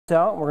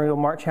out. We're going to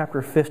go Mark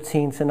chapter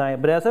 15 tonight.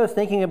 But as I was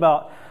thinking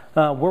about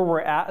where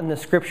we're at in the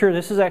scripture,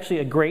 this is actually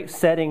a great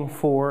setting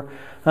for,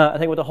 I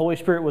think, what the Holy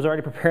Spirit was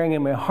already preparing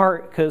in my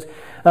heart. Because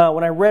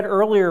when I read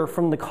earlier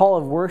from the call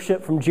of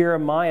worship from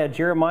Jeremiah,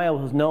 Jeremiah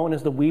was known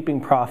as the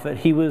weeping prophet.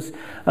 He was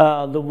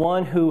the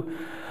one who,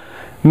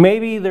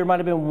 maybe there might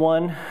have been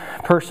one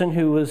person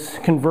who was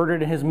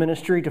converted in his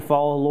ministry to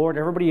follow the Lord.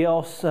 Everybody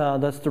else,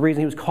 that's the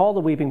reason he was called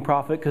the weeping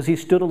prophet, because he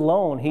stood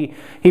alone.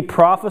 He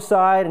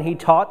prophesied and he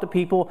taught the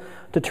people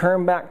to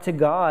turn back to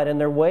God and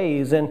their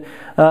ways. And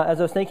as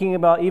I was thinking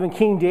about even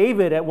King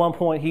David at one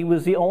point, he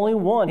was the only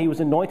one. He was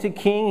anointed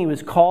king. He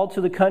was called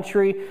to the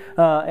country.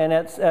 And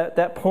at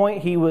that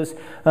point, he was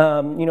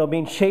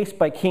being chased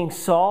by King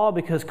Saul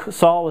because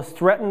Saul was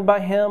threatened by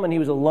him and he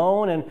was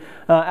alone. And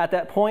at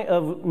that point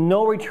of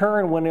no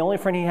return, when the only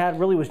friend he had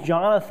really was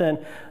Jonathan,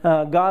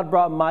 God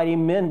brought mighty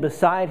men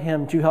beside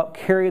him to help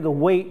carry the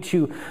weight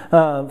to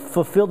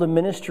fulfill the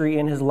ministry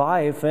in his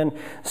life. And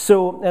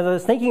so as I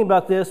was thinking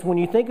about this, when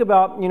you think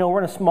about, we're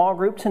in a small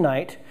group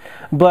tonight,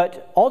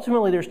 but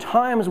ultimately there's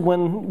times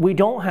when we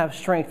don't have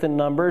strength in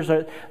numbers,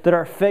 that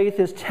our faith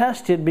is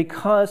tested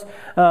because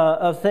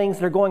of things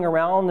that are going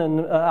around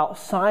and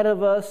outside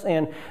of us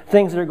and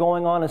things that are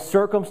going on in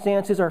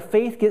circumstances. Our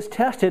faith gets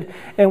tested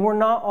and we're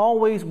not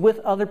always with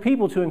other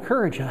people to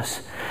encourage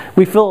us.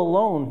 We feel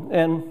alone.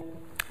 And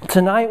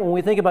tonight, when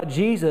we think about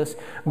Jesus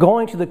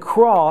going to the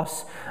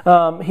cross,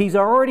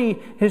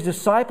 his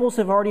disciples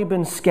have already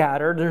been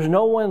scattered. There's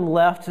no one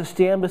left to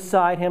stand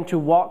beside him to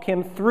walk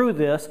him through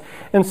this.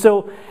 And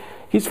so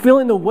he's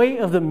feeling the weight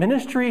of the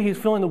ministry. He's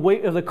feeling the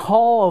weight of the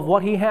call of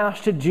what he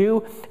has to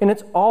do. And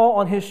it's all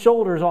on his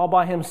shoulders, all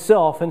by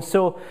himself. And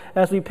so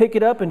as we pick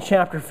it up in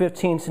chapter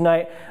 15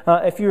 tonight,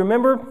 if you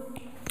remember,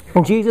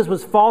 when Jesus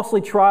was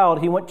falsely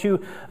trialed, he went to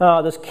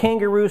this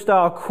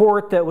kangaroo-style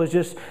court that was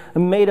just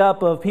made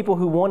up of people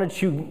who wanted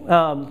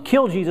to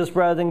kill Jesus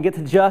rather than get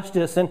to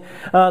justice. And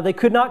they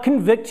could not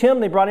convict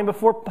him. They brought him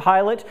before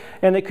Pilate,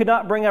 and they could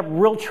not bring up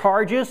real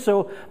charges.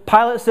 So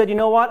Pilate said, you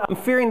know what? I'm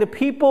fearing the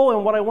people,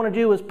 and what I want to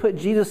do is put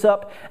Jesus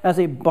up as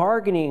a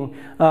bargaining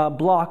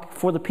block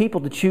for the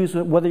people to choose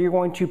whether you're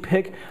going to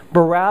pick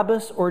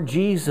Barabbas or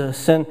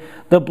Jesus. And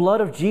the blood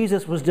of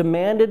Jesus was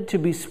demanded to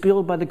be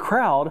spilled by the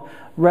crowd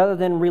rather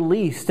than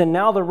released. And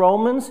now the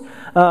Romans,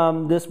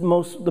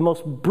 the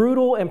most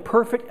brutal and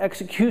perfect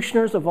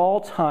executioners of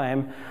all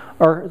time,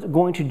 are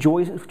going to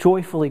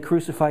joyfully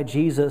crucify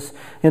Jesus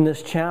in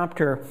this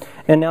chapter.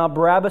 And now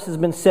Barabbas has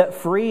been set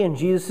free and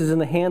Jesus is in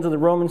the hands of the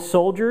Roman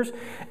soldiers.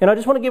 And I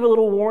just want to give a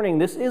little warning.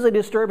 This is a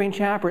disturbing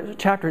chapter.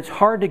 It's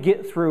hard to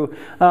get through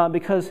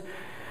because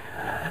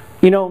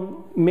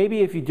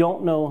maybe if you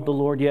don't know the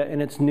Lord yet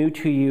and it's new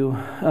to you,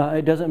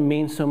 it doesn't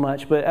mean so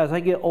much. But as I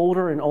get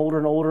older and older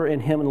and older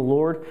in Him and the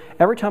Lord,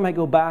 every time I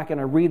go back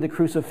and I read the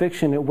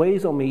crucifixion, it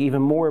weighs on me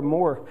even more and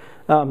more,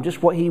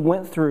 just what He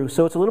went through.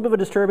 So it's a little bit of a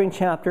disturbing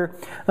chapter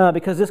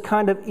because this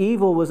kind of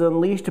evil was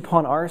unleashed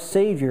upon our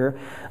Savior,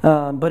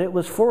 but it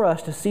was for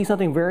us to see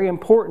something very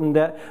important,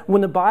 that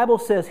when the Bible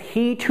says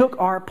He took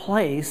our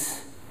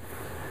place,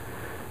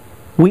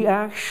 we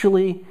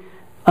actually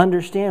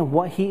understand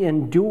what He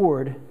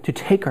endured to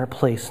take our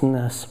place in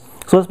this.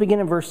 So let's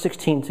begin in verse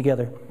 16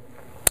 together.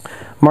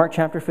 Mark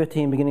chapter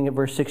 15, beginning at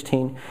verse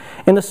 16.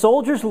 And the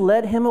soldiers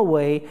led him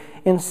away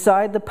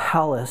inside the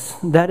palace,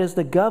 that is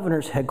the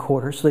governor's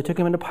headquarters. So they took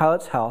him into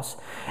Pilate's house,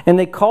 and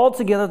they called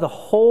together the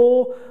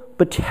whole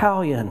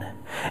battalion.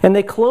 And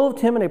they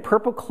clothed him in a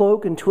purple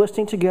cloak, and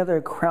twisting together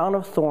a crown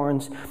of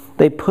thorns,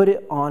 they put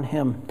it on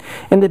him.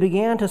 And they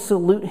began to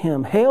salute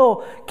him,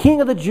 "Hail, King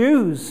of the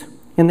Jews!"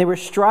 And they were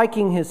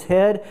striking his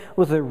head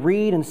with a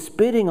reed and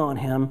spitting on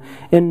him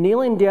and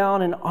kneeling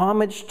down in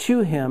homage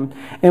to him.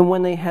 And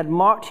when they had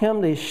mocked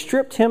him, they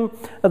stripped him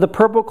of the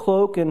purple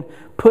cloak and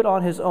put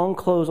on his own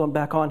clothes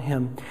back on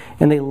him.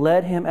 And they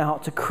led him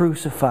out to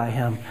crucify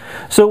him.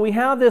 So we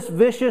have this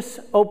vicious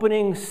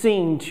opening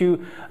scene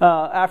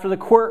after the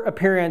court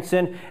appearance.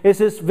 And it's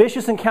this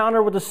vicious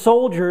encounter with the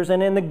soldiers.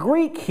 And in the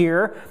Greek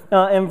here,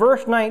 in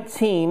verse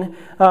 19,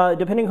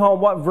 depending on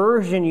what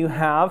version you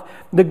have,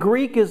 the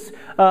Greek is,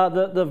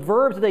 the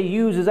verb that they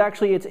use is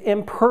actually, it's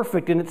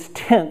imperfect and it's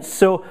tense.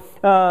 So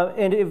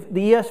and if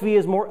the ESV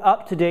is more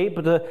up to date,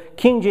 but the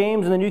King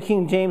James and the New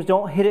King James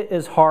don't hit it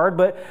as hard.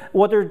 But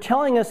what they're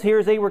telling us here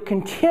is they were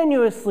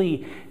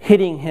continuously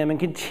hitting him and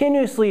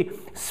continuously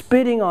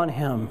spitting on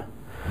him.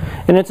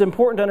 And it's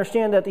important to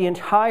understand that the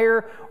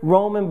entire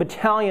Roman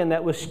battalion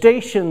that was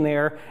stationed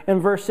there in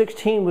verse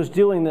 16 was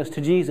doing this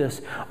to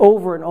Jesus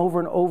over and over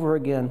and over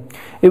again.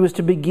 It was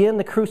to begin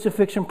the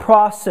crucifixion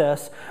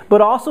process,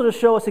 but also to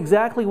show us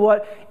exactly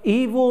what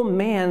evil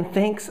man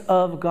thinks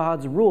of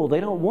God's rule. They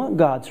don't want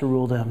God to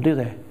rule them, do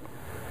they?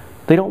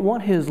 They don't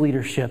want His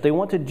leadership. They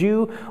want to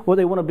do what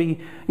they want to be,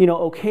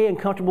 okay and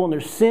comfortable in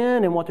their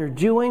sin and what they're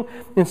doing,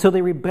 and so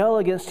they rebel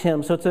against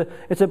Him. So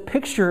it's a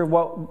picture of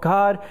what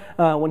God,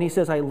 when He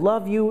says, "I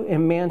love you,"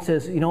 and man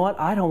says, "You know what?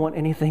 I don't want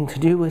anything to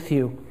do with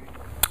you."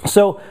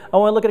 So I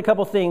want to look at a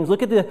couple things.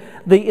 Look at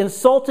the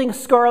insulting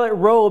scarlet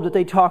robe that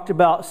they talked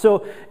about.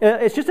 So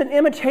it's just an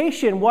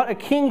imitation. What a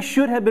king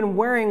should have been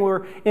wearing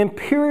were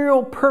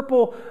imperial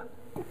purple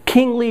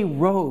kingly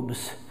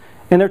robes.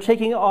 And they're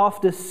taking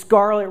off this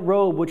scarlet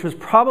robe, which was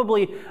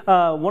probably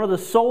one of the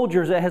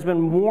soldiers that has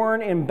been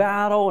worn in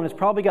battle, and it's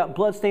probably got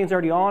bloodstains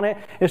already on it.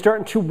 It's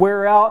starting to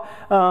wear out.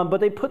 But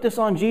they put this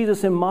on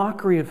Jesus in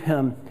mockery of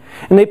him.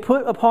 And they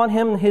put upon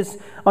him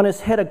on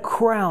his head a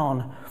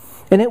crown.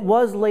 And it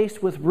was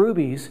laced with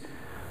rubies,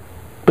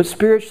 but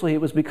spiritually it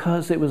was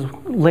because it was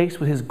laced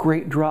with his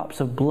great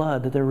drops of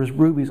blood that there was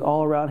rubies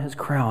all around his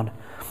crown.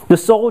 The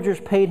soldiers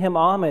paid him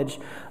homage,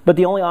 but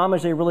the only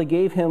homage they really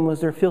gave him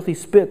was their filthy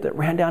spit that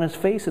ran down his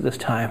face at this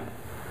time.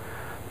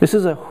 This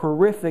is a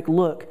horrific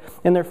look.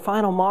 In their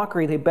final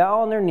mockery, they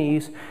bow on their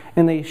knees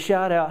and they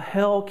shout out,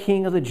 "Hail,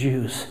 King of the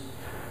Jews."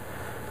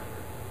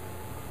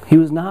 He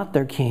was not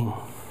their king.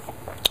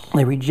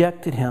 They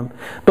rejected him.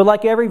 But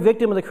like every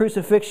victim of the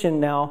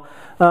crucifixion now,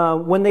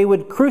 when they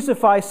would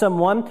crucify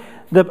someone,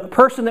 the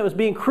person that was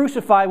being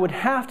crucified would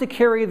have to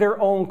carry their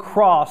own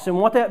cross. And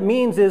what that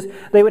means is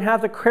they would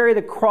have to carry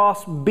the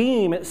cross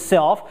beam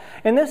itself.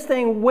 And this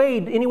thing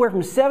weighed anywhere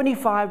from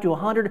 75 to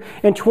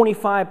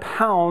 125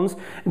 pounds.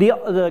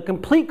 The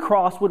complete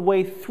cross would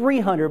weigh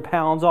 300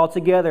 pounds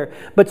altogether.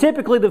 But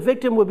typically the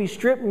victim would be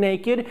stripped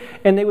naked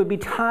and they would be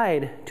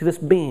tied to this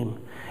beam.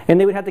 And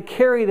they would have to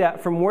carry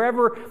that from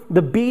wherever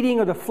the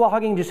beating or the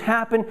flogging just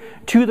happened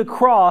to the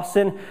cross.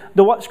 And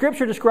what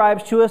Scripture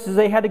describes to us is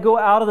they had to go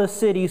out of the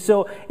city.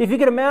 So if you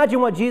can imagine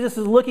what Jesus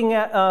is looking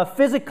at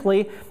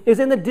physically, is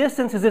in the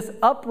distance is this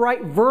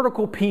upright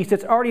vertical piece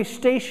that's already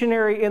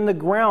stationary in the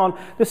ground.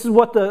 This is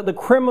what the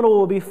criminal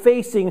will be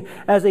facing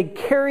as they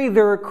carry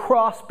their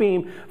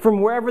crossbeam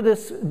from wherever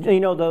this,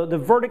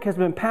 the verdict has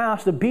been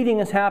passed, the beating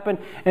has happened,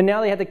 and now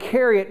they have to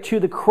carry it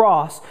to the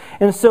cross.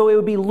 And so it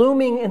would be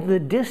looming into the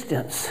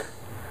distance.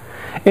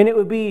 And it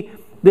would be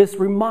this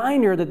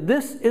reminder that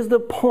this is the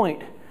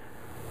point.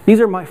 These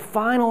are my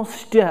final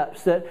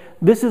steps, that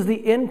this is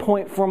the end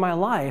point for my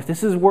life.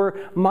 This is where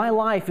my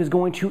life is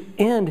going to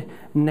end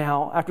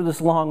now after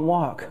this long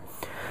walk.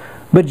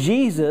 But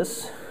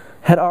Jesus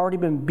had already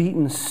been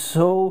beaten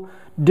so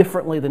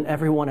differently than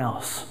everyone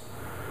else.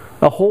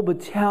 A whole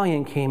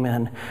battalion came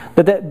in.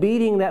 That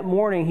beating that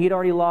morning, he'd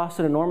already lost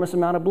an enormous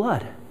amount of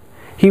blood.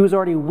 He was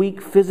already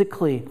weak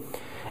physically.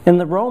 And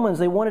the Romans,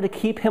 they wanted to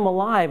keep him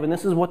alive, and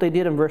this is what they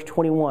did in verse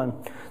 21.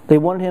 They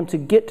wanted him to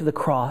get to the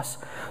cross.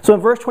 So in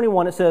verse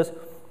 21 it says,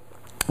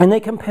 "And they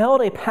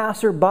compelled a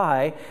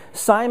passerby,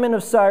 Simon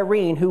of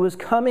Cyrene, who was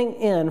coming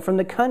in from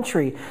the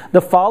country, the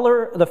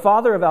father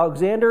of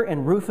Alexander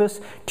and Rufus,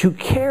 to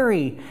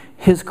carry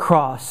his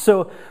cross."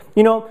 So,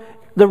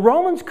 the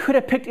Romans could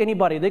have picked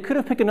anybody. They could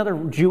have picked another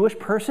Jewish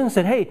person and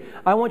said, "Hey,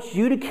 I want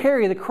you to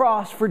carry the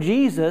cross for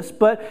Jesus."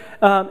 But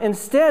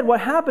instead,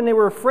 what happened, they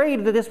were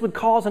afraid that this would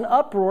cause an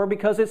uproar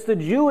because it's the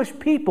Jewish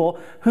people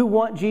who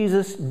want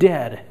Jesus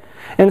dead.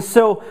 And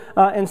so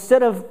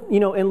instead of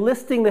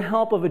enlisting the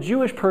help of a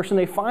Jewish person,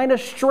 they find a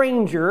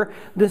stranger,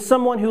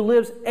 someone who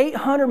lives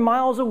 800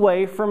 miles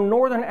away from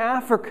northern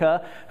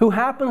Africa, who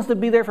happens to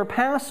be there for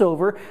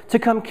Passover, to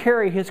come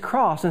carry his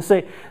cross and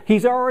say,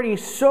 he's already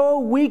so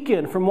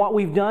weakened from what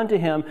we've done to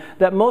him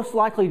that most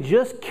likely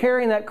just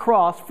carrying that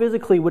cross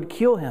physically would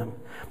kill him.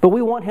 But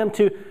we want him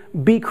to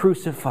be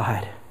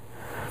crucified.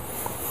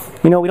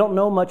 We don't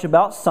know much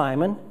about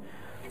Simon.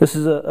 This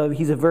is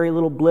he's a very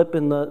little blip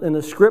in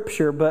the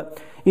Scripture,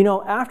 but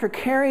after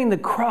carrying the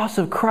cross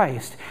of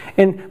Christ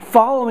and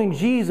following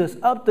Jesus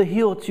up the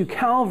hill to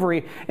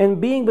Calvary and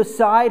being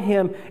beside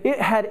him,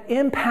 it had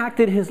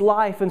impacted his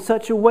life in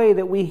such a way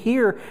that we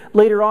hear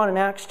later on in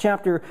Acts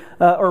chapter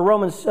or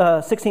Romans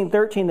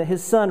 16:13 that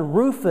his son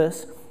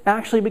Rufus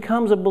actually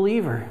becomes a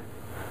believer.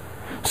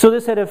 So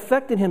this had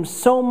affected him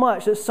so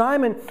much that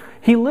Simon,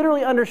 he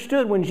literally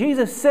understood when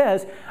Jesus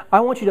says, "I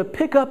want you to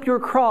pick up your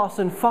cross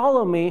and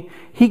follow me,"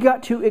 he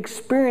got to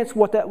experience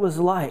what that was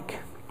like.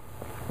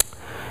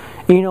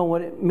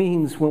 What it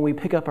means when we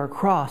pick up our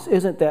cross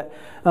isn't that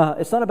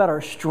it's not about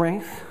our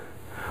strength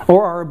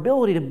or our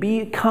ability to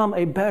become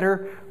a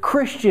better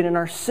Christian in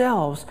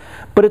ourselves,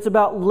 but it's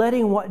about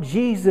letting what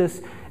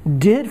Jesus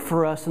did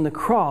for us in the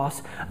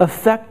cross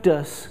affect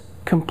us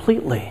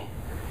completely.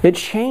 It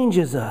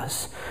changes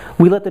us.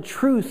 We let the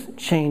truth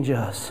change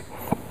us.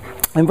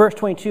 In verse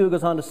 22, it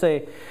goes on to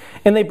say,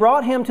 "And they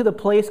brought him to the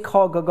place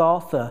called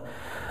Golgotha."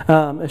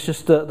 It's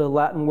just the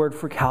Latin word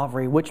for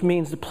Calvary, which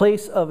means the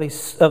place of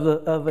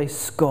a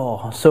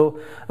skull. So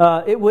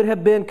it would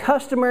have been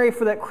customary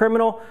for that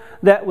criminal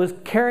that was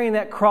carrying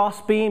that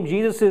crossbeam.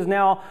 Jesus is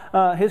now,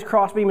 his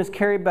crossbeam is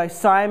carried by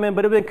Simon,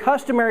 but it would have been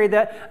customary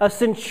that a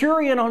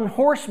centurion on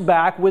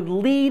horseback would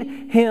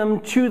lead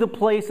him to the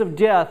place of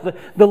death.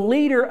 The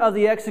leader of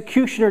the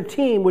executioner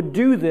team would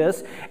do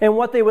this, and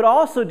what they would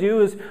also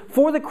do is,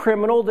 for the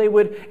criminal, they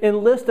would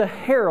enlist a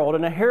herald. herald.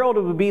 And a herald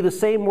would be the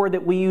same word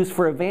that we use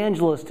for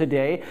evangelist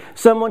today,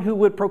 someone who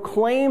would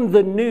proclaim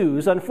the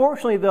news.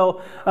 Unfortunately,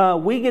 though,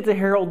 we get to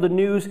herald the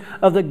news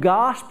of the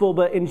gospel,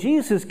 but in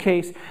Jesus'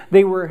 case,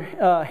 they were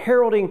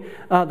heralding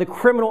the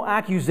criminal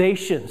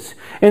accusations.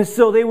 And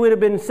so they would have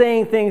been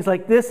saying things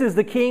like, this is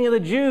the king of the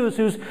Jews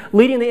who's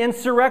leading the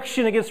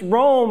insurrection against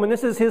Rome, and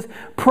this is his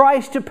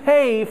price to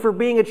pay for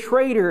being a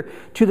traitor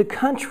to the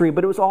country.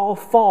 But it was all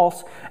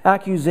false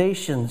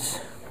accusations.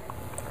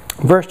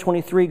 Verse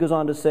 23 goes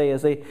on to say,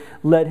 as they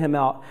led him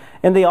out,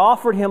 and they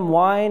offered him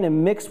wine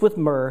and mixed with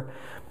myrrh,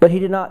 but he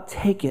did not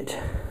take it.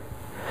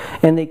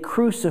 And they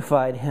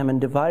crucified him and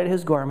divided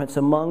his garments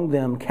among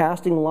them,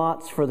 casting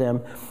lots for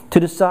them to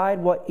decide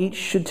what each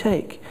should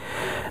take.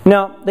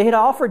 Now, they had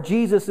offered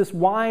Jesus this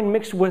wine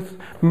mixed with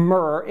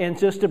myrrh, and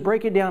just to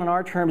break it down in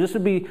our terms, this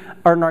would be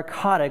a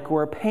narcotic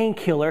or a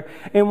painkiller.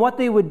 And what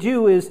they would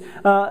do is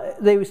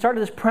they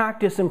started this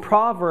practice in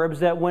Proverbs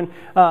that when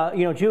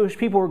Jewish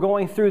people were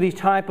going through these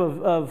type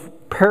of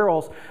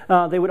perils,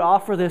 they would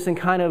offer this and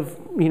kind of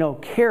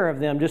care of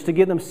them just to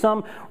give them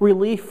some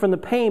relief from the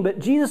pain. But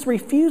Jesus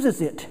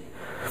refuses it.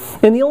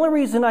 And the only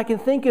reason I can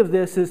think of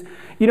this is,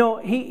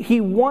 he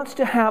wants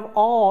to have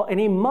all, and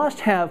he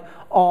must have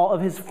all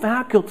of his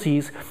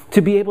faculties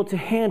to be able to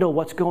handle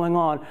what's going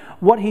on,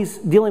 what he's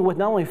dealing with,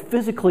 not only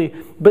physically,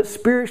 but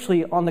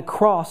spiritually on the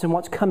cross and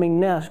what's coming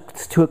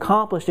next to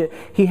accomplish it.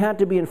 He had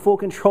to be in full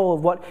control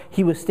of what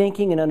he was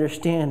thinking and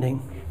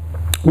understanding.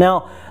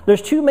 Now,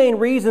 there's two main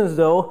reasons,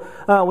 though,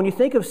 when you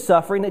think of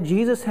suffering, that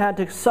Jesus had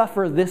to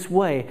suffer this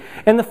way.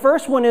 And the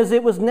first one is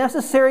it was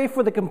necessary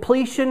for the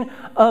completion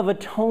of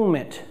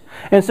atonement.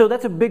 And so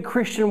that's a big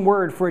Christian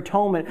word for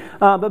atonement.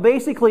 But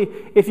basically,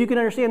 if you can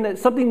understand that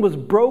something was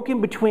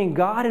broken between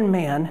God and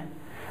man,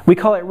 we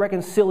call it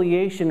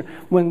reconciliation,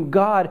 when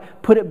God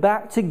put it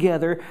back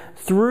together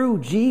through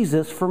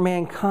Jesus for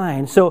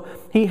mankind. So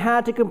he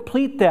had to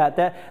complete that.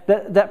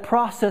 That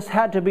process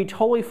had to be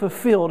totally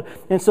fulfilled,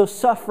 and so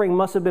suffering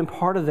must have been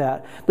part of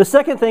that. The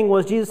second thing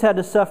was Jesus had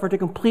to suffer to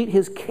complete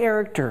his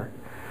character.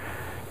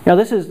 Now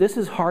this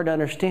is hard to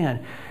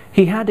understand.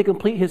 He had to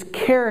complete his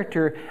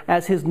character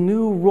as his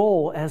new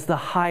role as the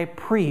high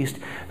priest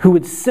who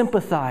would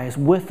sympathize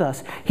with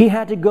us. He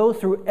had to go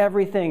through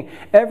everything.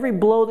 Every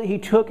blow that he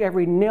took,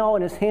 every nail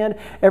in his hand,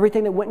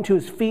 everything that went into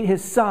his feet,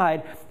 his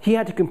side, he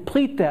had to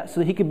complete that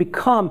so that he could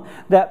become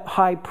that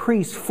high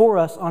priest for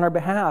us on our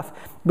behalf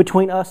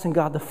between us and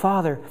God the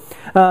Father.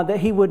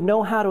 That he would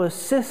know how to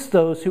assist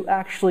those who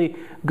actually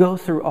go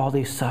through all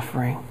these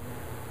suffering.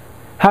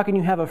 How can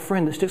you have a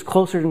friend that sticks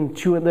closer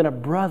to you than a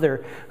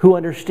brother who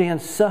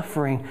understands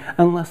suffering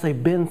unless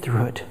they've been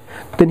through it?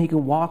 Then he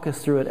can walk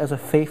us through it as a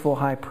faithful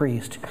high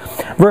priest.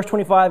 Verse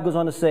 25 goes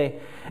on to say,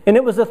 and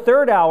it was the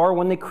third hour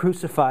when they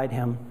crucified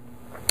him.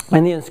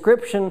 And the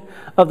inscription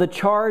of the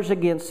charge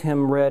against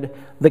him read,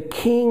 the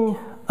King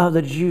of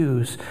the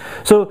Jews.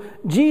 So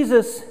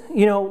Jesus,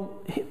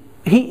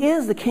 he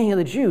is the King of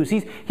the Jews.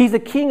 He's the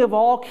King of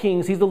all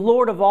kings. He's the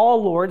Lord of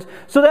all lords.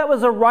 So that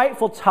was a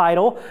rightful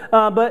title.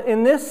 But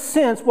in this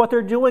sense, what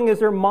they're doing is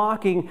they're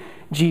mocking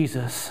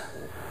Jesus.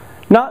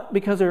 Not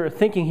because they're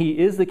thinking he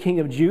is the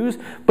King of Jews,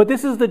 but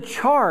this is the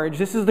charge.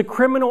 This is the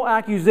criminal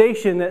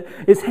accusation that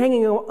is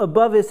hanging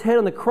above his head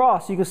on the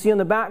cross. You can see in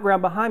the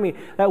background behind me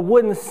that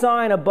wooden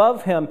sign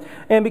above him.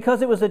 And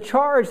because it was a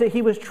charge that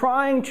he was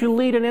trying to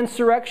lead an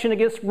insurrection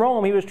against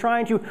Rome, he was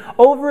trying to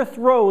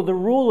overthrow the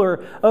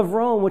ruler of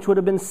Rome, which would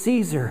have been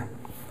Caesar.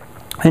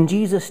 And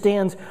Jesus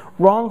stands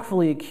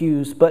wrongfully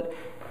accused, but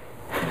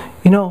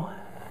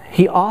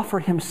he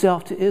offered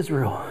himself to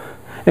Israel.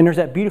 And there's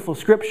that beautiful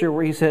scripture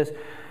where he says,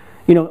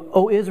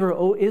 O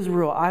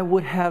Israel, I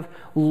would have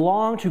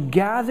longed to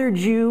gather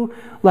you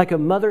like a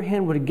mother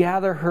hen would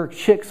gather her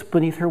chicks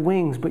beneath her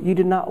wings, but you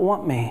did not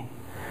want me.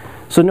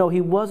 So no,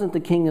 he wasn't the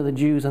King of the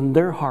Jews in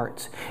their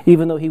hearts,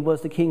 even though he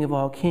was the King of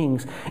all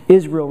kings.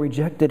 Israel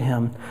rejected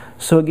him.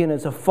 So again,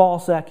 it's a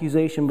false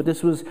accusation, but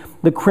this was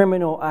the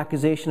criminal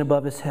accusation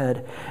above his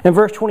head. In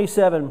verse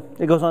 27,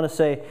 it goes on to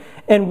say,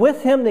 and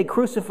with him they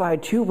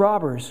crucified two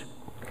robbers,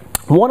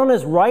 one on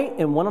his right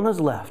and one on his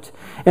left.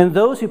 And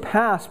those who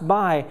passed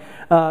by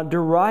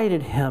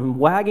derided him,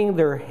 wagging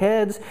their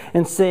heads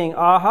and saying,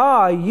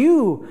 aha,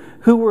 you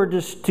who were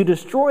to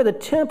destroy the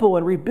temple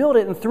and rebuild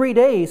it in 3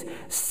 days,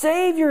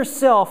 save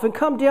yourself and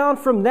come down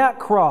from that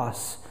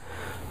cross.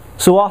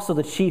 So also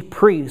the chief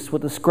priests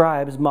with the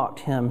scribes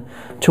mocked him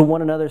to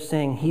one another,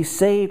 saying, he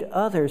saved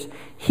others,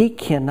 he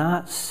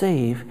cannot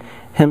save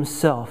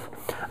himself.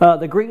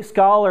 The Greek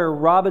scholar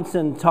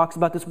Robinson talks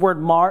about this word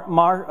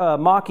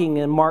mocking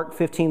in Mark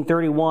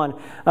 15:31.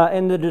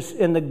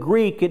 In the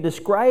Greek, it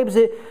describes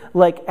it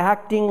like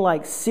acting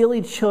like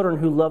silly children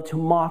who love to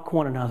mock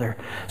one another.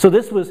 So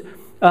this was,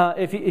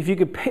 if you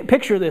could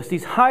picture this,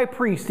 these high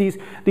priests,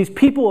 these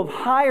people of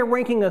high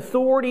ranking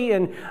authority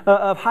and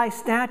of high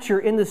stature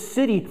in the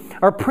city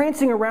are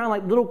prancing around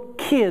like little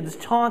kids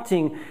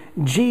taunting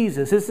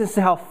Jesus. This is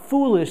how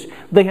foolish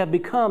they have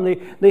become.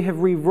 They have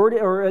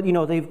reverted, or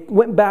they've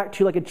went back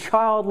to like a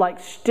childlike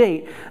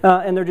state,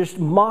 and they're just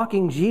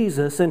mocking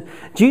Jesus. And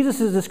Jesus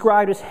is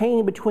described as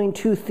hanging between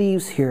two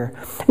thieves here.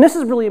 And this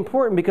is really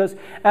important because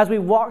as we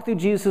walk through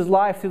Jesus'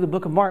 life through the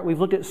book of Mark, we've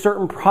looked at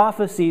certain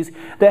prophecies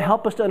that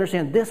help us to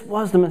understand this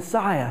was the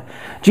Messiah.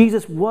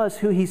 Jesus was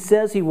who he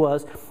says he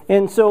was.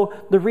 And so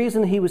the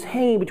reason he was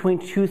hanging between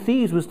two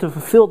thieves was to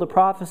fulfill the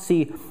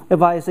prophecy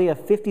of Isaiah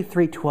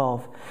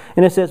 53:12.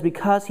 And it says,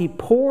 because he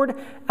poured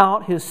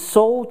out his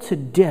soul to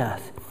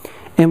death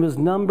and was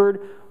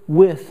numbered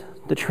with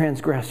the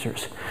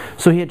transgressors.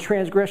 So he had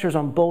transgressors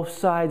on both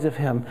sides of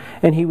him,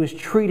 and he was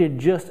treated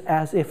just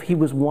as if he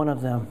was one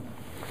of them.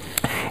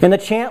 And the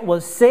chant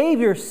was, save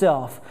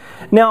yourself.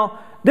 Now,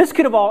 this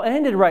could have all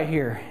ended right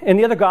here. In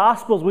the other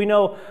Gospels, we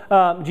know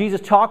Jesus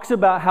talks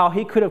about how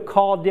he could have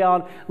called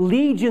down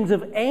legions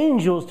of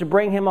angels to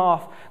bring him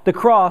off the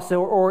cross.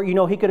 Or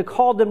he could have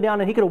called them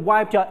down and he could have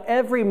wiped out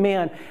every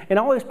man. And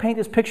I always paint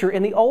this picture.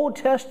 In the Old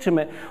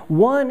Testament,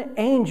 one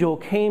angel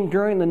came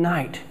during the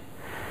night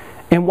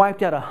and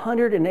wiped out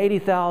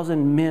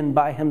 180,000 men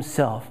by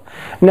himself.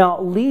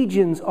 Now,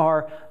 legions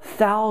are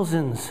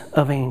thousands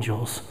of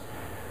angels.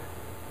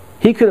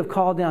 He could have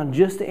called down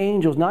just the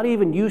angels, not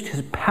even used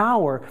his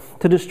power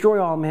to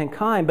destroy all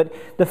mankind. But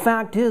the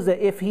fact is that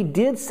if he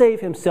did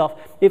save himself,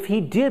 if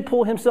he did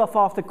pull himself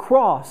off the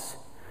cross,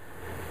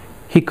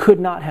 he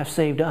could not have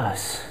saved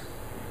us.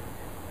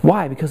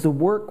 Why? Because the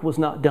work was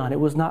not done.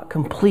 It was not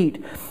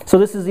complete. So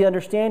this is the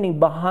understanding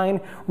behind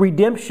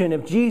redemption.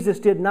 If Jesus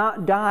did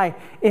not die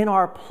in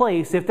our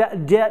place, if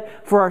that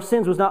debt for our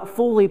sins was not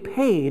fully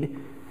paid,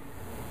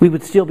 we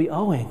would still be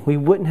owing. We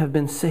wouldn't have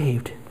been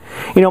saved.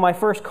 My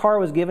first car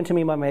was given to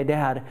me by my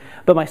dad,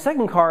 but my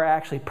second car I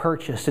actually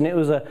purchased, and it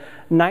was a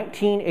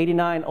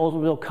 1989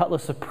 Oldsmobile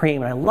Cutlass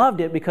Supreme, and I loved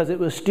it because it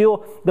was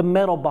still the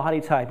metal body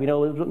type, it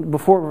was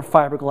before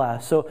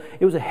fiberglass, so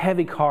it was a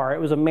heavy car,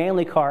 it was a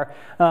manly car,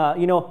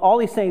 all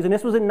these things, and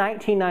this was in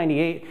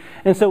 1998,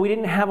 and so we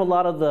didn't have a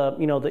lot of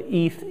the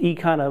E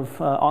kind of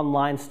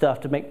online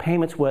stuff to make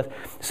payments with,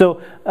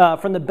 so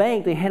from the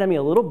bank they handed me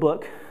a little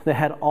book that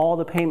had all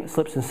the payment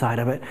slips inside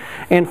of it.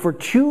 And for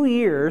 2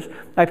 years,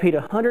 I paid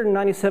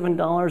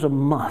 $197 a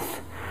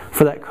month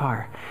for that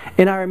car.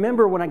 And I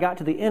remember when I got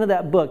to the end of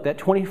that book, that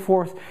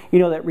 24th,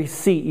 that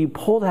receipt, you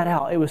pull that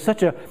out. It was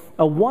such a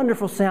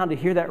wonderful sound to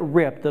hear that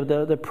rip,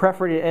 the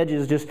perforated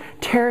edges just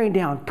tearing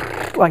down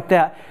like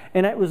that.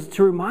 And it was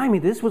to remind me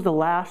this was the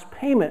last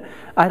payment.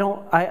 I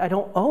don't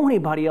owe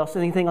anybody else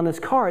anything on this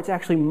car. It's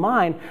actually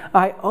mine.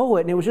 I owe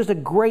it. And it was just a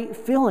great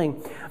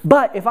feeling.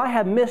 But if I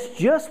had missed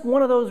just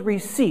one of those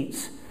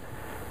receipts,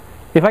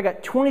 if I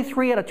got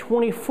 23 out of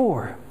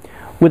 24,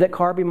 would that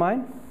car be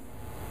mine?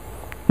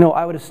 No,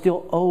 I would have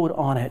still owed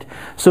on it.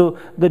 So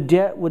the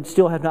debt would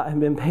still have not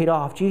been paid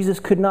off. Jesus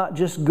could not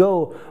just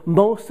go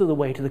most of the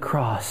way to the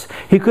cross.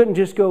 He couldn't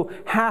just go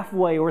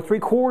halfway or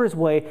 3/4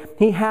 way.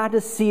 He had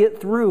to see it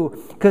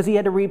through because he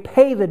had to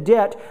repay the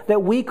debt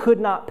that we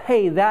could not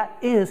pay. That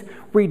is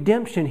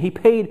redemption. He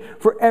paid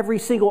for every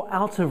single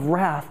ounce of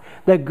wrath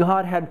that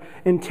God had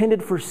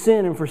intended for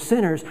sin and for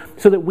sinners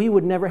so that we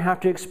would never have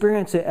to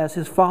experience it as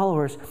his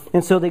followers.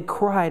 And so they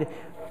cried,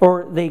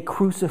 or they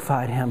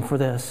crucified him for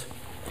this.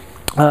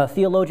 A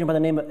theologian by the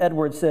name of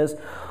Edwards says,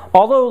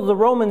 although the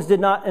Romans did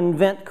not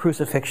invent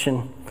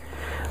crucifixion,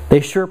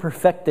 they sure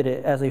perfected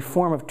it as a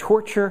form of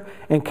torture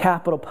and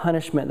capital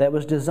punishment that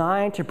was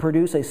designed to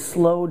produce a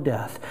slow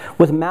death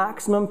with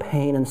maximum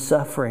pain and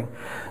suffering.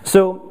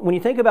 So when you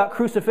think about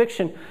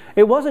crucifixion,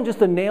 it wasn't just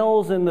the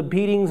nails and the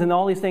beatings and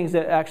all these things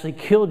that actually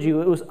killed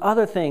you. It was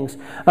other things.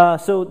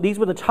 So these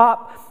were the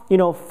top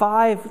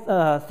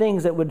 5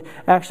 things that would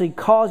actually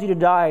cause you to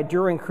die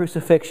during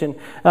crucifixion.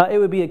 It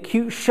would be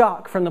acute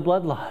shock from the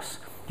blood loss.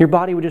 Your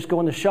body would just go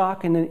into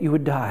shock and then you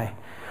would die.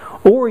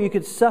 Or you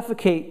could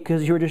suffocate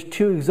because you were just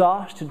too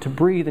exhausted to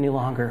breathe any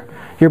longer.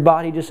 Your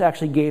body just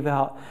actually gave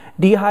out.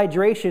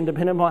 Dehydration,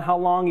 depending on how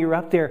long you're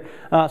up there.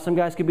 Some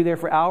guys could be there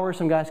for hours,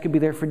 some guys could be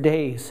there for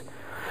days.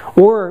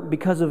 Or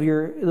because of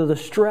the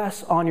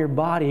stress on your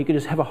body, you could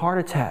just have a heart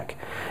attack.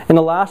 And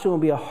the last one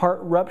would be a heart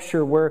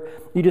rupture where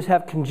you just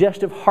have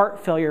congestive heart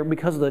failure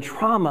because of the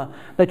trauma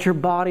that your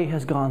body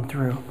has gone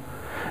through.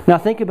 Now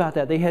think about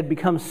that. They had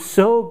become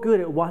so good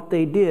at what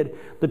they did.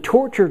 The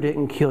torture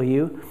didn't kill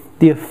you.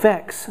 The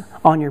effects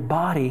on your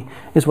body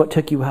is what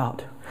took you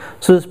out.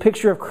 So this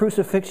picture of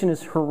crucifixion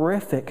is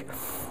horrific,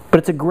 but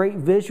it's a great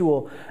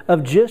visual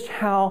of just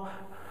how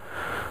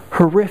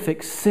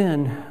horrific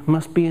sin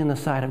must be in the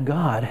sight of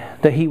God,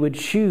 that he would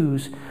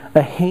choose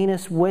a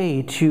heinous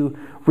way to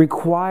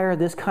require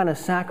this kind of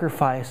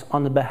sacrifice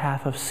on the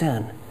behalf of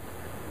sin.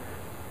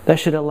 That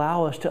should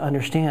allow us to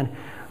understand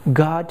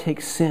God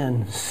takes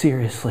sin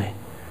seriously.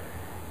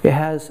 It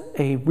has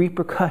a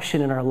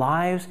repercussion in our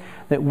lives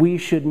that we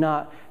should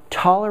not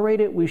tolerate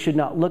it. We should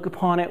not look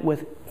upon it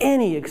with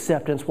any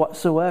acceptance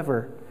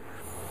whatsoever.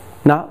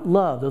 Not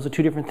love. Those are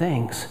two different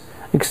things.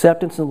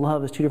 Acceptance and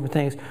love is two different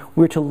things.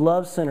 We're to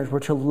love sinners. We're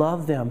to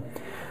love them.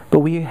 But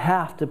we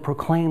have to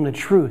proclaim the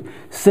truth.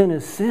 Sin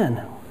is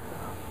sin.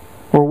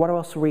 Or what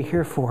else are we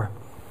here for?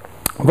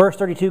 Verse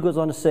 32 goes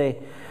on to say,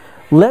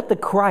 let the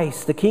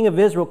Christ, the King of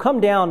Israel,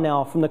 come down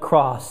now from the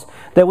cross,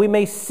 that we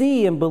may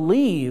see and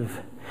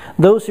believe.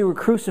 Those who were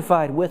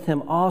crucified with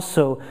him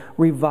also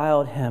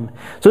reviled him.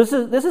 So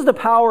this is the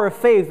power of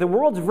faith. The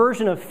world's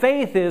version of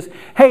faith is,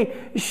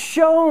 hey,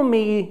 show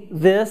me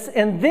this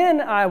and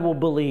then I will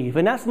believe.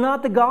 And that's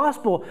not the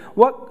gospel.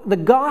 What the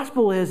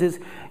gospel is,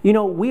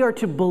 we are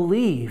to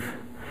believe.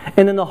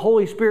 And then the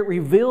Holy Spirit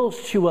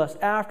reveals to us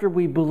after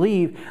we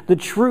believe the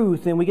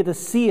truth and we get to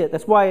see it.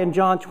 That's why in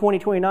John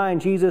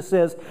 20:29, Jesus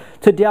says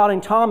to doubting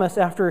Thomas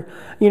after,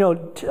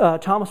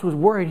 Thomas was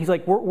worried. He's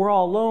like, we're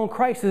all alone.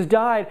 Christ has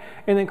died.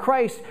 And then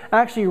Christ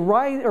actually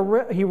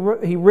he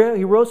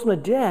rose from the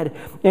dead.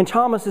 And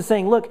Thomas is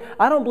saying, look,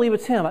 I don't believe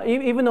it's him.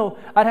 Even though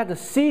I'd have to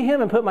see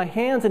him and put my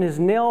hands in his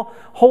nail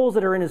holes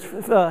that are in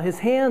his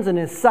hands and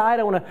his side.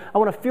 I want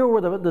to feel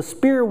where the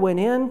spear went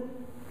in.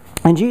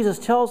 And Jesus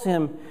tells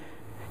him,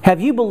 have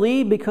you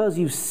believed because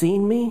you've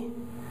seen me?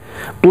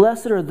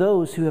 Blessed are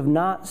those who have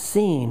not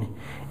seen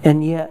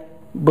and yet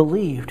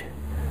believed.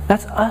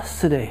 That's us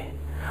today.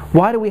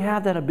 Why do we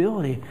have that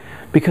ability?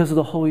 Because of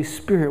the Holy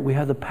Spirit. We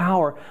have the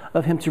power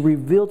of Him to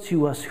reveal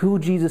to us who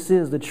Jesus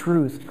is, the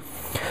truth.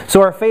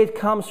 So our faith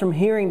comes from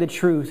hearing the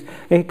truth.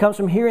 It comes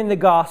from hearing the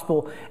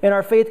gospel. And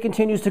our faith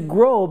continues to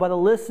grow by the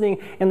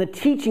listening and the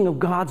teaching of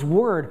God's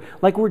Word.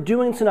 Like we're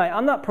doing tonight.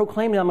 I'm not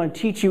proclaiming I'm going to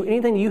teach you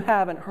anything you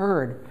haven't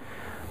heard.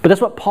 But that's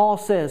what Paul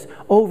says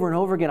over and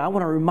over again. I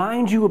want to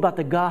remind you about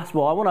the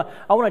gospel. I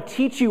want to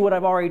teach you what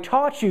I've already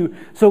taught you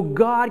so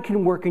God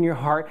can work in your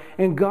heart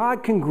and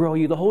God can grow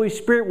you. The Holy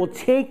Spirit will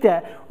take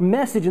that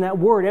message and that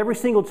word every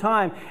single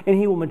time and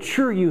He will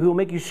mature you. He will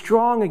make you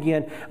strong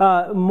again.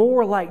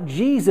 More like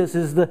Jesus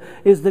is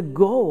the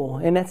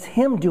goal. And that's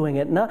Him doing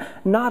it,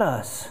 not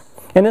us.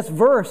 In this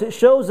verse, it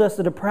shows us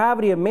the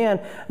depravity of man.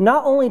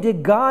 Not only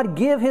did God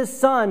give His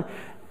Son,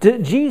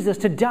 Jesus,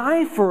 to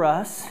die for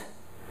us,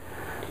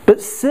 but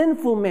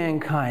sinful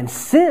mankind,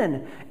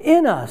 sin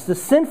in us, the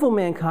sinful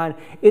mankind,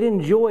 it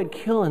enjoyed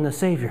killing the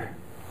Savior.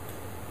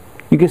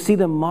 You can see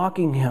them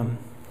mocking Him.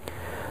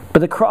 But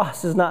the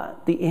cross is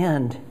not the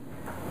end.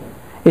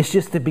 It's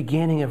just the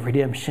beginning of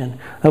redemption,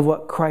 of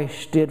what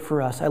Christ did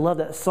for us. I love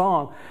that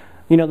song.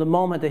 The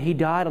moment that He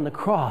died on the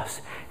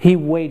cross, He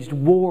waged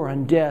war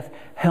on death,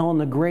 hell, and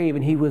the grave,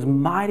 and He was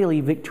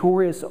mightily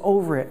victorious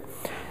over it.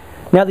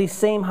 Now these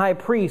same high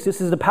priests,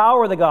 this is the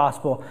power of the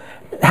gospel,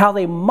 how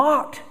they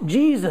mocked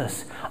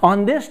Jesus.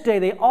 On this day,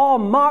 they all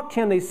mocked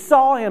Him. They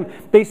saw Him.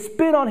 They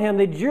spit on Him.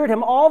 They jeered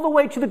Him all the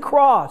way to the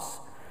cross.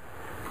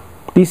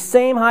 These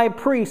same high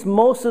priests,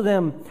 most of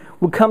them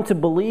would come to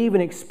believe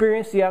and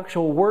experience the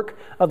actual work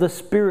of the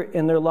Spirit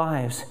in their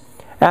lives.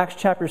 Acts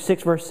chapter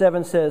 6 verse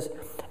 7 says,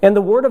 and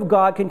the word of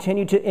God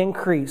continued to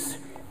increase,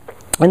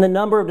 and the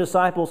number of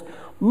disciples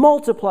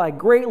multiplied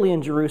greatly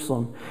in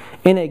Jerusalem,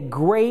 and a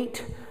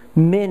great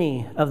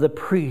many of the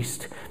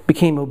priests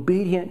became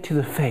obedient to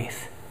the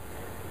faith.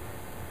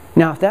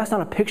 Now, if that's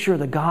not a picture of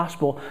the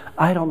gospel,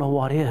 I don't know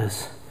what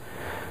is.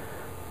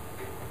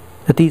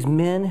 That these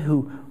men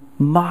who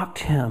mocked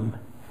Him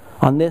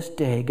on this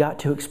day got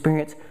to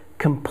experience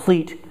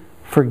complete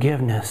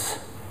forgiveness.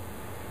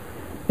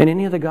 And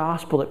any of the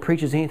gospel that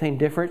preaches anything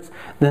different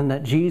than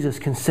that Jesus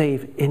can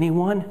save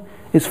anyone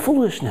is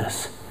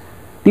foolishness.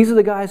 These are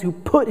the guys who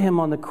put Him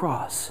on the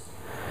cross.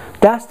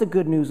 That's the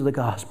good news of the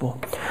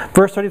gospel.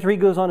 Verse 33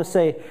 goes on to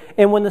say,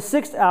 and when the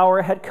 6th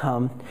hour had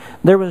come,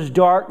 there was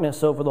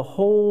darkness over the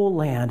whole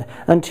land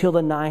until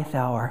the 9th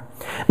hour.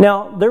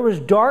 Now, there was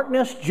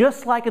darkness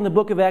just like in the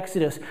book of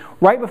Exodus,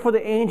 right before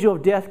the angel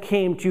of death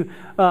came to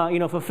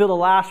fulfill the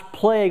last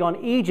plague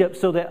on Egypt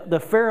so that the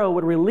Pharaoh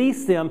would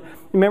release them.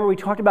 Remember, we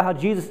talked about how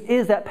Jesus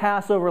is that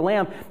Passover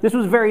lamb. This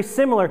was very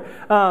similar.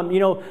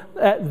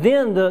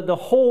 Then the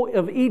whole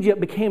of Egypt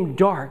became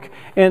dark,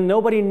 and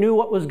nobody knew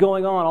what was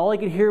going on. All they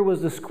could hear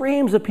was the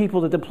screams of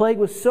people that the plague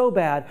was so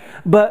bad.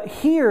 But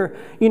here,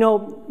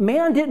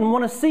 man didn't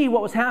want to see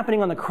what was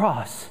happening on the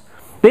cross.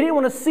 They didn't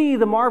want to see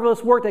the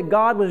marvelous work that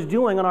God was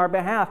doing on our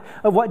behalf,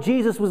 of what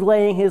Jesus was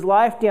laying His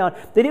life down.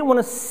 They didn't want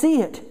to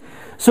see it.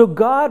 So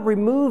God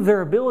removed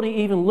their ability to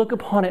even look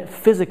upon it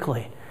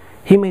physically.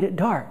 He made it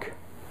dark.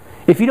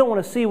 If you don't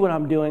want to see what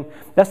I'm doing,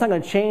 that's not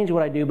going to change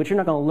what I do, but you're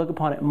not going to look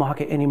upon it and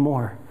mock it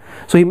anymore.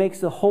 So He makes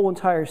the whole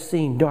entire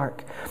scene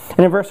dark.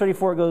 And in verse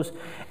 34 it goes,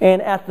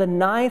 and at the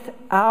 9th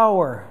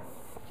hour,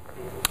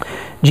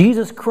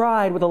 Jesus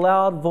cried with a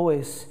loud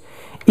voice,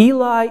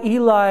 Eli,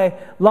 Eli,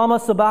 lama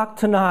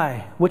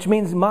sabachthani, which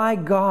means, my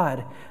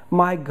God,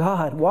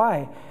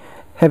 why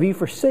have you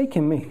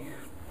forsaken me?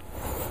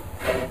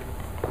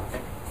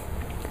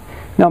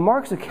 Now,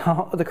 Mark's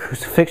account of the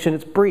crucifixion,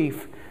 it's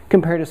brief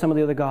compared to some of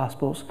the other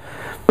Gospels.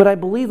 But I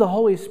believe the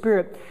Holy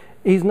Spirit,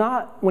 He's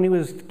not, when He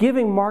was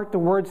giving Mark the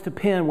words to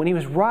pen, when he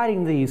was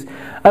writing these,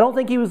 I don't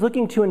think He was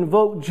looking to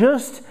invoke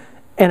just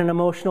an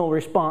emotional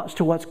response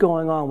to what's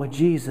going on with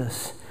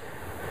Jesus.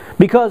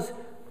 Because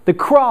the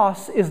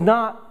cross is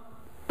not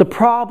The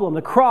problem,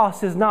 the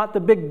cross, is not the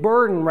big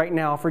burden right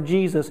now for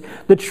Jesus.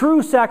 The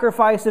true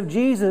sacrifice of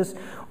Jesus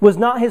was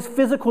not his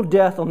physical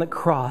death on the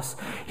cross.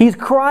 He's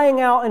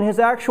crying out in his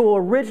actual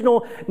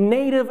original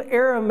native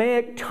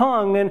Aramaic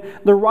tongue, and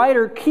the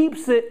writer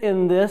keeps it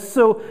in this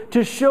so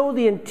to show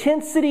the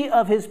intensity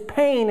of his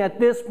pain at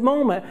this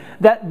moment,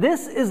 that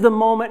this is the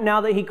moment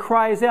now that he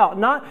cries out.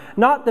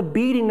 Not the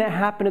beating that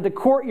happened at the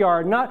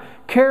courtyard, not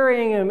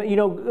carrying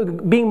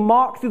him, being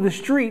mocked through the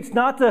streets,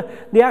 not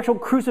the actual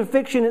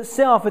crucifixion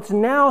itself. It's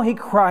now he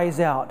cries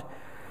out.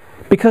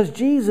 Because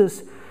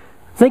Jesus,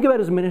 think about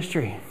his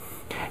ministry.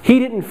 He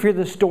didn't fear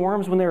the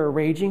storms when they were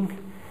raging.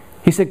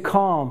 He said,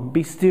 "Calm,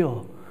 be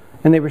still."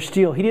 And they were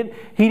still. He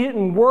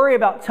didn't worry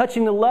about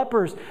touching the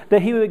lepers,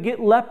 that he would get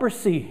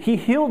leprosy. He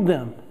healed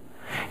them.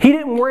 He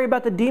didn't worry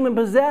about the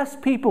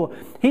demon-possessed people.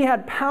 He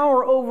had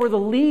power over the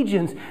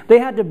legions. They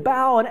had to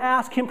bow and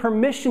ask him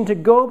permission to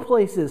go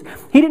places.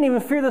 He didn't even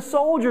fear the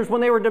soldiers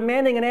when they were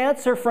demanding an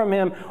answer from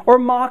him or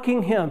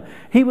mocking him.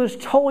 He was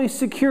totally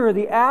secure.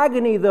 The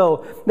agony,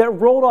 though, that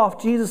rolled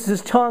off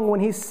Jesus' tongue when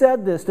he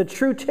said this, the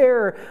true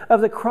terror of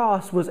the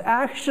cross, was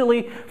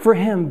actually for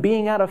him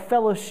being out of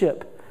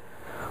fellowship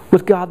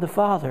with God the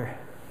Father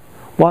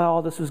while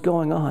all this was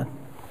going on.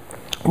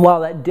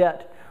 While that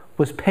debt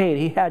was paid,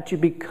 he had to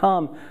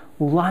become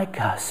like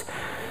us.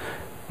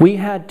 We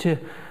had to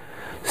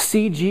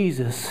see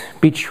Jesus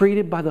be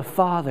treated by the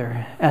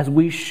Father as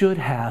we should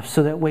have,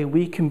 so that way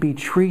we can be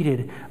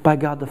treated by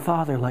God the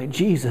Father like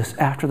Jesus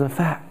after the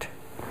fact.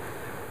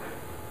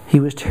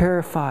 He was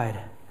terrified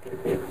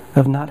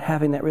of not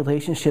having that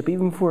relationship,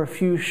 even for a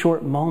few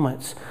short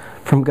moments,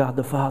 from God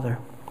the Father.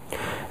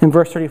 In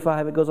verse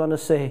 35, it goes on to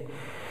say,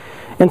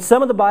 "And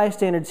some of the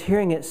bystanders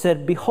hearing it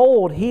said,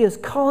 'Behold, he is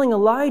calling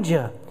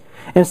Elijah.'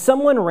 And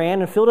someone ran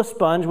and filled a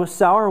sponge with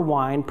sour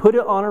wine, put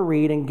it on a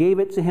reed, and gave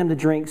it to him to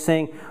drink,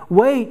 saying,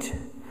 'Wait,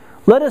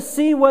 let us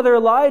see whether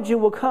Elijah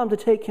will come to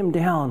take him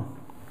down.'"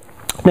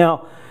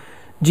 Now,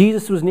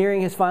 Jesus was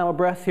nearing his final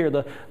breath here.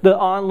 The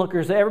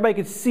onlookers, everybody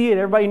could see it.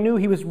 Everybody knew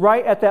he was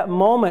right at that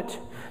moment.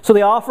 So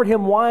they offered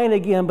him wine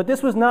again. But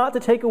this was not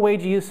to take away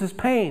Jesus'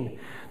 pain.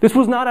 This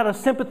was not out of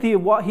sympathy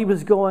of what he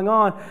was going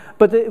on,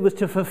 but it was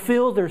to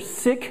fulfill their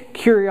sick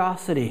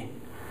curiosity.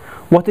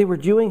 What they were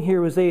doing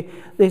here was they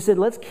said,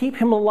 "Let's keep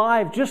him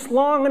alive just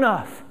long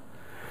enough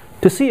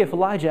to see if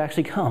Elijah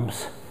actually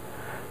comes."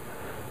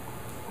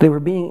 They were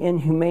being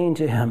inhumane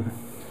to him.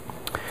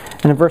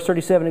 And in verse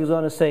 37 it goes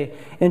on to say,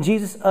 "And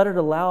Jesus uttered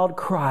a loud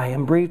cry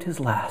and breathed his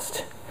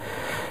last.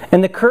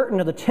 And the curtain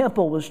of the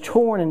temple was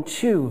torn in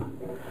two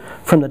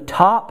from the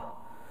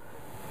top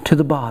to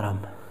the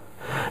bottom."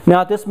 Now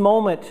at this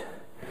moment,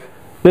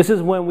 this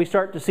is when we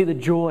start to see the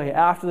joy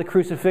after the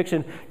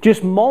crucifixion.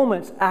 Just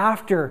moments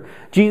after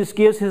Jesus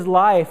gives his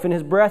life and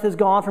his breath is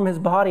gone from his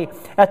body.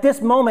 At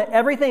this moment,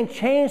 everything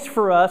changed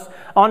for us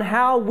on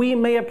how we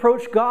may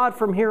approach God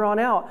from here on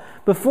out.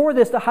 Before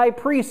this, the high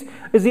priest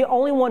is the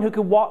only one who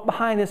could walk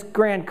behind this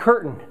grand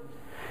curtain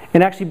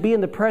and actually be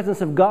in the presence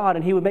of God,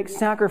 and he would make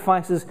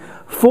sacrifices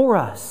for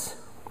us.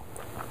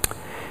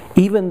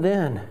 Even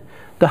then,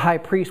 the high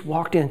priest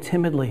walked in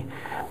timidly,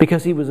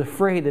 because he was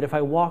afraid that if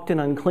I walked in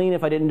unclean,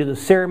 if I didn't do the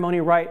ceremony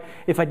right,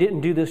 if I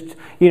didn't do this,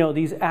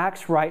 these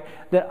acts right,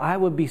 that I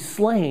would be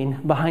slain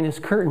behind this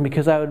curtain,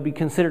 because I would be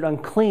considered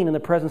unclean in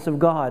the presence of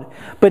God.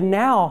 But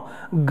now,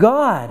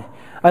 God,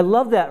 I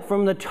love that,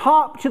 from the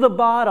top to the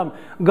bottom,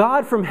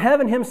 God from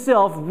heaven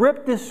himself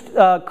ripped this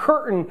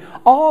curtain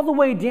all the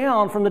way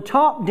down, from the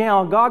top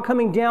down, God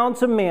coming down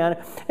to man,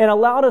 and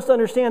allowed us to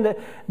understand that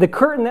the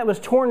curtain that was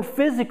torn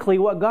physically,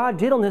 what God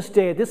did on this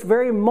day, at this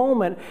very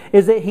moment,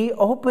 is that he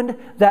opened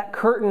that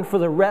curtain for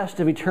the rest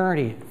of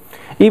eternity.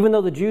 Even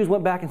though the Jews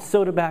went back and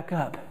sewed it back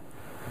up,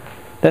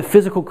 that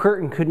physical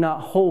curtain could not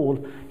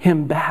hold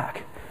him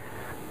back.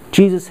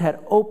 Jesus had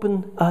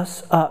opened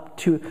us up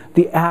to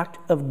the act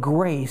of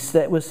grace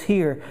that was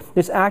here.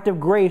 This act of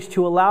grace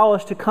to allow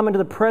us to come into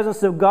the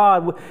presence of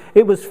God.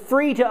 It was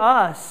free to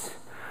us,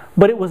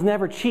 but it was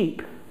never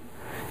cheap.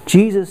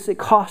 Jesus, it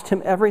cost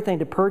him everything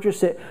to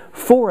purchase it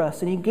for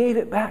us, and he gave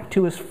it back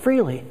to us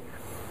freely.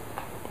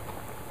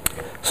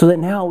 So that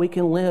now we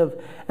can live,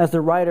 as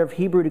the writer of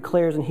Hebrews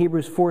declares in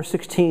Hebrews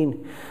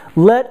 4:16,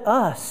 "Let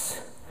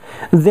us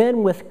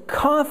then with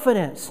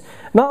confidence,"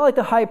 not like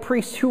the high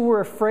priests who were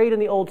afraid in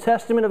the Old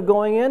Testament of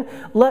going in,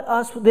 "let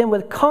us then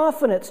with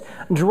confidence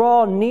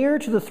draw near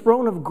to the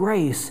throne of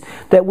grace,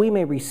 that we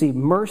may receive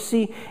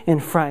mercy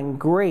and find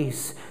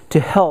grace to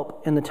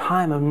help in the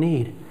time of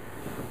need."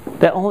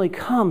 That only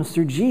comes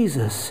through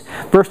Jesus.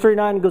 Verse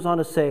 39 goes on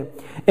to say,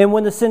 "And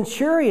when the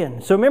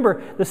centurion," so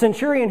remember, the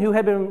centurion who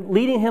had been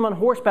leading him on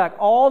horseback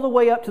all the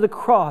way up to the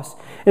cross,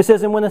 it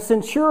says, "And when the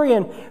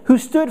centurion who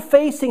stood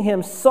facing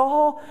him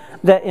saw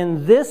that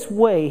in this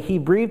way he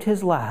breathed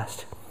his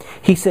last,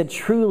 he said,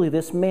 'Truly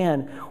this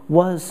man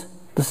was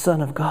the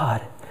Son of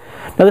God.'"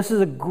 Now this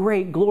is a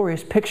great,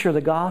 glorious picture of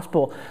the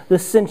gospel. The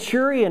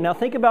centurion, now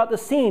think about the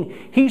scene.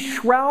 He's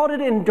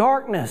shrouded in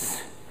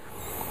darkness.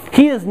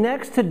 He is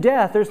next to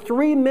death. There's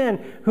 3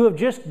 men who have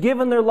just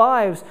given their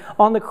lives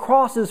on the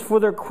crosses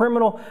for their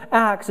criminal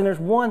acts, and there's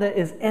one that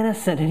is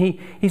innocent. And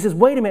he says,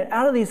 wait a minute,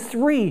 out of these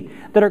 3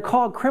 that are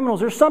called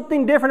criminals, there's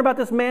something different about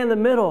this man in the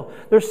middle.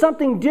 There's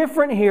something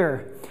different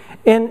here.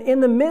 And in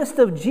the midst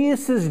of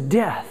Jesus'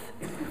 death,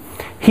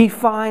 he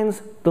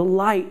finds the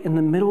light in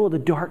the middle of the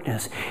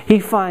darkness. He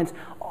finds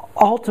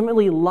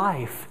ultimately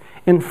life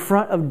in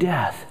front of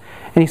death.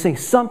 And he's saying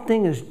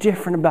something is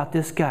different about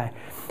this guy.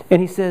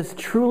 And he says,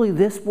 truly,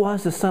 this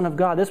was the Son of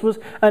God. This was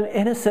an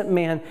innocent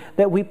man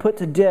that we put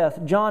to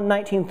death. John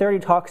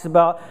 19:30 talks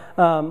about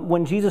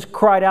when Jesus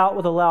cried out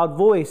with a loud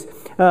voice,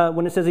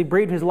 when it says he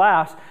breathed his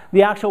last,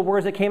 the actual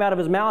words that came out of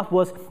his mouth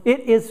was, "It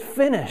is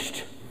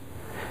finished."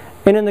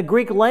 And in the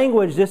Greek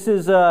language, this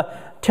is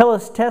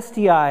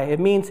telestestai. It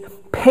means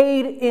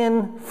paid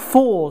in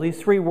full,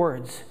 these 3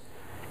 words.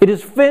 It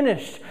is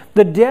finished.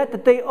 The debt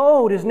that they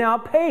owed is now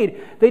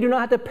paid. They do not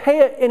have to pay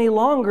it any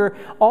longer.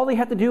 All they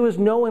have to do is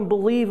know and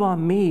believe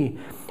on me.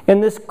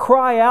 And this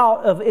cry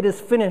out of "it is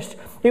finished,"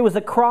 it was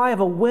a cry of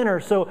a winner.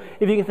 So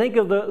if you can think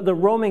of the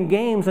Roman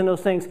games and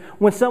those things,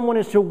 when someone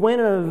is to win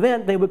an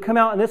event, they would come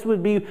out and this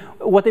would be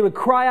what they would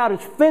cry out: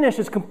 "It's finished,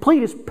 it's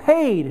complete, it's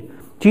paid."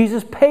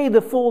 Jesus paid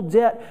the full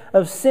debt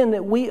of sin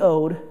that we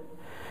owed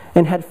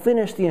and had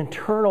finished the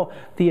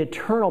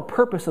eternal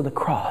purpose of the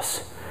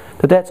cross.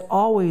 That's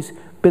always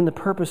been the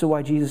purpose of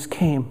why Jesus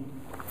came.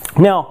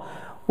 Now,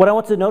 what I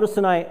want to notice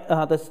tonight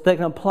that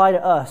can apply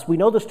to us. We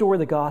know the story of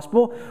the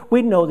gospel.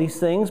 We know these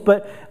things,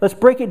 but let's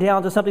break it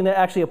down to something that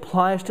actually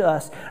applies to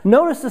us.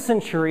 Notice the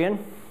centurion.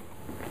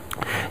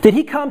 Did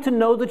he come to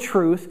know the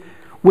truth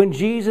when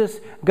Jesus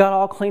got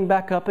all cleaned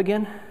back up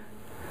again?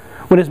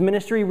 When his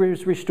ministry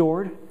was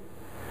restored?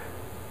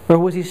 Or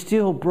was he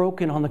still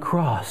broken on the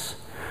cross,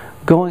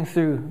 going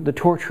through the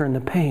torture and the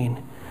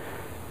pain?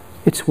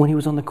 It's when he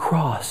was on the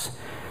cross.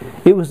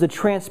 It was the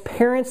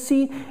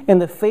transparency and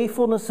the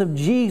faithfulness of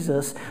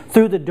Jesus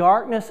through the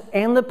darkness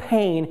and the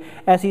pain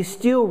as he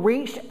still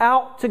reached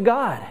out to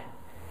God.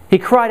 He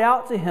cried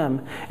out to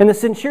him, and the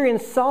centurion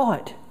saw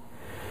it.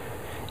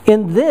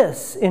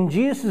 In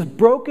Jesus'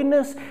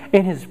 brokenness,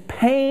 in his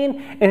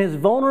pain, and his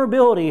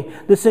vulnerability,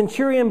 the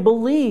centurion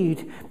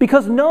believed,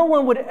 because no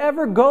one would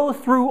ever go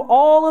through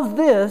all of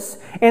this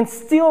and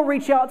still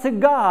reach out to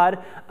God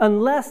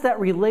unless that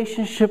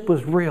relationship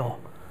was real.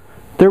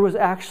 There was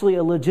actually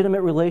a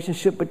legitimate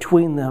relationship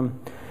between them.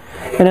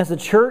 And as a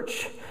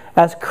church,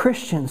 as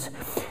Christians,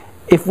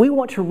 if we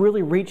want to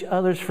really reach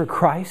others for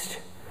Christ,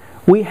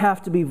 we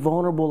have to be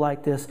vulnerable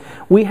like this.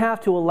 We have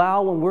to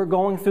allow, when we're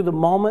going through the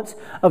moments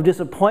of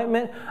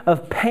disappointment,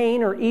 of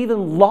pain, or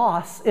even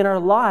loss in our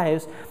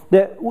lives,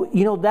 that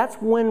that's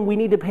when we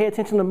need to pay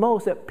attention the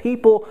most, that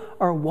people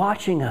are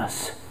watching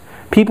us.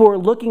 People are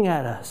looking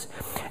at us.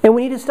 And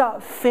we need to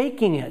stop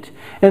faking it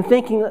and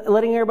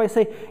letting everybody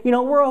say,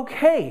 we're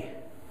okay.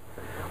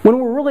 When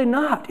we're really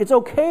not. It's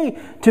okay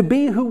to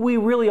be who we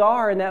really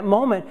are in that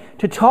moment,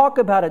 to talk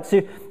about it,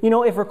 to,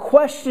 if we're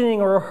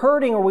questioning or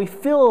hurting or we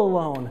feel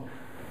alone.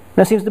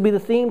 That seems to be the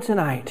theme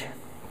tonight.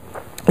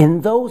 In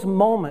those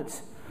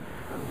moments,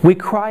 we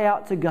cry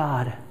out to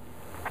God,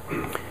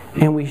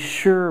 and we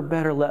sure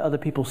better let other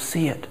people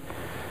see it.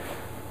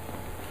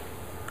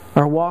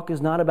 Our walk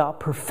is not about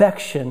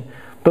perfection,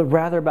 but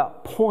rather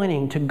about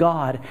pointing to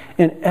God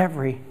in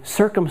every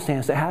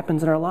circumstance that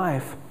happens in our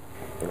life.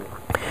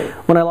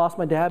 When I lost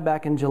my dad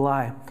back in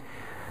July,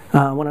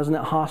 when I was in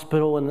that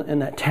hospital in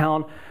that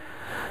town,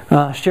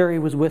 Sherry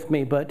was with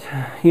me, but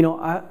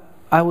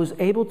I was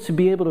able to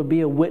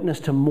be a witness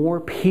to more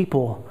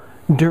people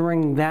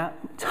during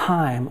that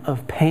time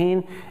of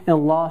pain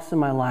and loss in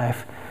my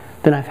life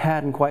than I've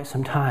had in quite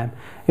some time.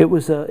 It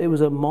was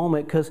a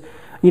moment because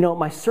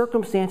my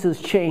circumstances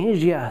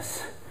changed.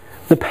 Yes,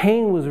 the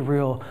pain was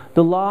real,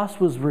 the loss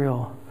was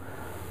real,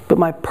 but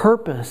my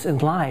purpose in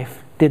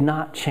life did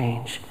not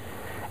change.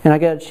 And I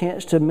got a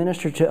chance to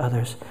minister to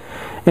others.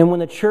 And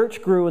when the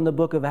church grew in the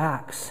book of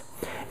Acts,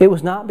 it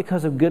was not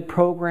because of good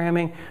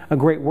programming, a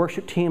great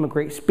worship team, a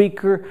great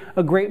speaker,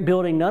 a great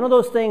building. None of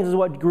those things is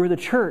what grew the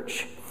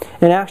church.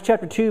 In Acts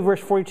chapter 2, verse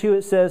 42,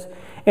 it says,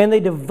 "And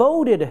they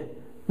devoted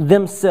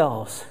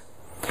themselves."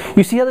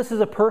 You see how this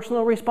is a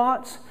personal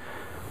response?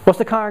 What's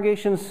the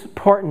congregation's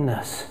part in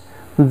this?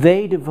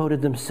 They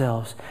devoted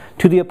themselves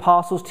to the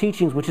apostles'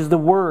 teachings, which is the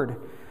word,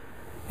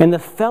 and the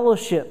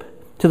fellowship,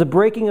 to the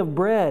breaking of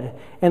bread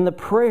and the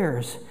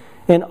prayers,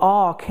 and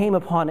awe came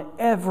upon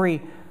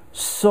every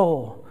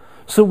soul.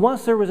 So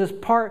once there was this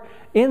part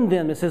in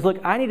them that says, look,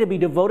 I need to be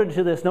devoted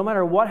to this no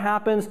matter what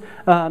happens,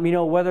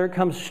 whether it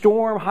comes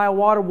storm, high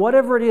water,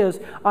 whatever it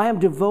is, I am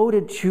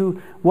devoted to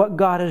what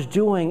God is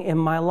doing in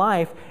my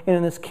life and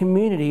in this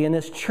community, in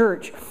this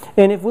church.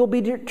 And if we'll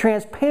be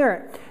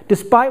transparent,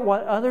 despite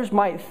what others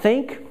might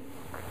think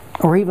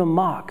or even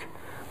mock,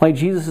 like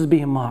Jesus is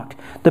being mocked,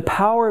 the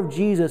power of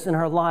Jesus in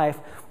our life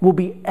will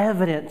be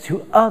evident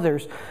to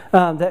others,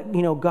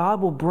 that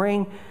God will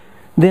bring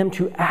them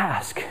to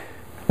ask.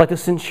 Like the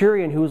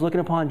centurion who was looking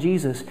upon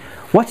Jesus,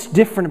 what's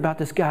different about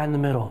this guy in the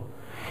middle?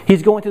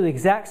 He's going through the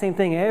exact same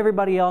thing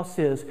everybody else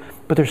is,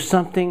 but there's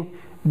something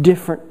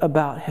different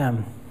about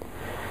him.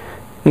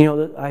 You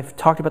know, I've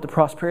talked about the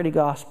prosperity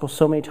gospel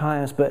so many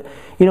times, but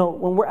you know,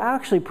 when we're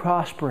actually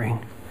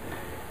prospering,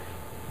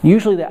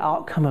 usually the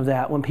outcome of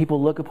that, when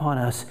people look upon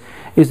us,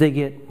 is they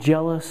get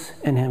jealous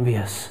and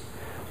envious.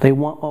 They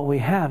want what we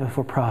have if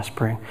we're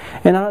prospering.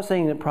 And I'm not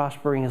saying that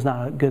prospering is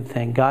not a good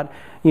thing. God,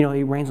 you know,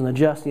 He reigns on the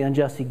just, the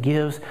unjust. He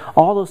gives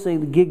all those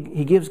things.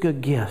 He gives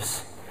good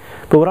gifts.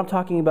 But what I'm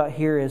talking about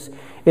here is,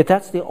 if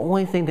that's the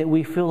only thing that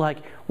we feel like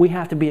we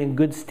have to be in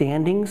good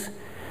standings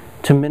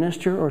to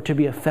minister or to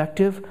be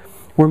effective,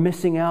 we're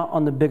missing out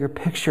on the bigger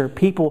picture.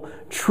 People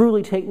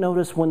truly take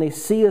notice when they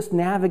see us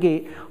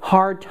navigate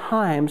hard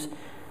times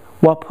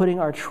while putting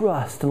our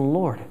trust in the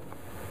Lord.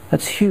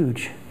 That's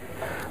huge.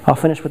 I'll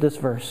finish with this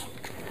verse.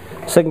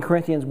 2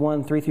 Corinthians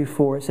 1,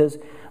 3-4. It says,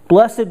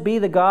 "Blessed be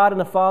the God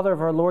and the Father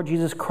of our Lord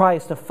Jesus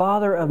Christ, the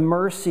Father of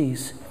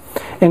mercies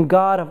and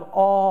God of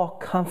all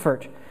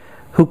comfort,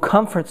 who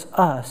comforts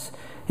us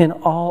in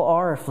all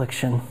our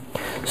affliction,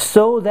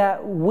 so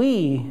that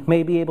we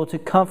may be able to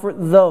comfort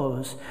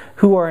those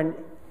who are in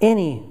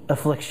any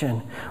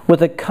affliction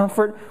with the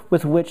comfort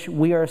with which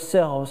we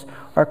ourselves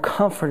are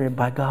comforted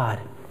by God."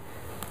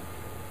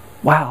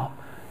 Wow.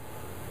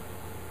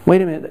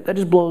 Wait a minute, that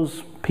just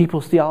blows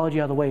people's theology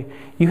out of the way.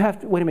 You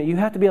have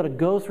to be able to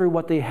go through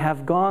what they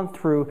have gone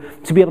through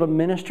to be able to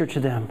minister to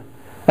them.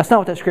 That's not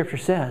what that scripture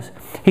says.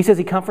 He says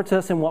He comforts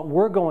us in what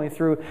we're going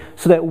through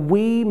so that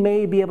we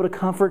may be able to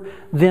comfort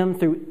them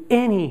through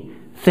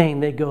anything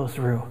they go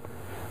through.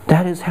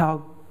 That is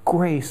how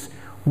grace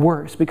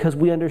works, because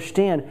we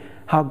understand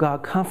how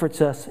God comforts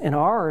us in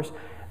ours.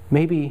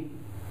 Maybe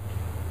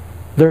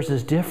theirs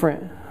is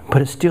different,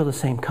 but it's still the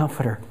same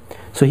comforter.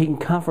 So He can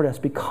comfort us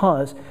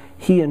because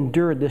He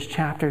endured this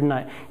chapter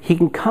tonight. He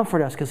can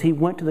comfort us because He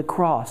went to the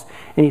cross,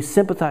 and He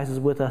sympathizes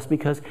with us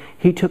because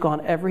He took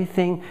on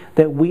everything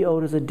that we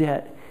owed as a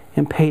debt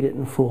and paid it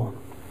in full.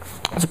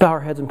 Let's bow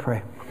our heads and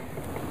pray.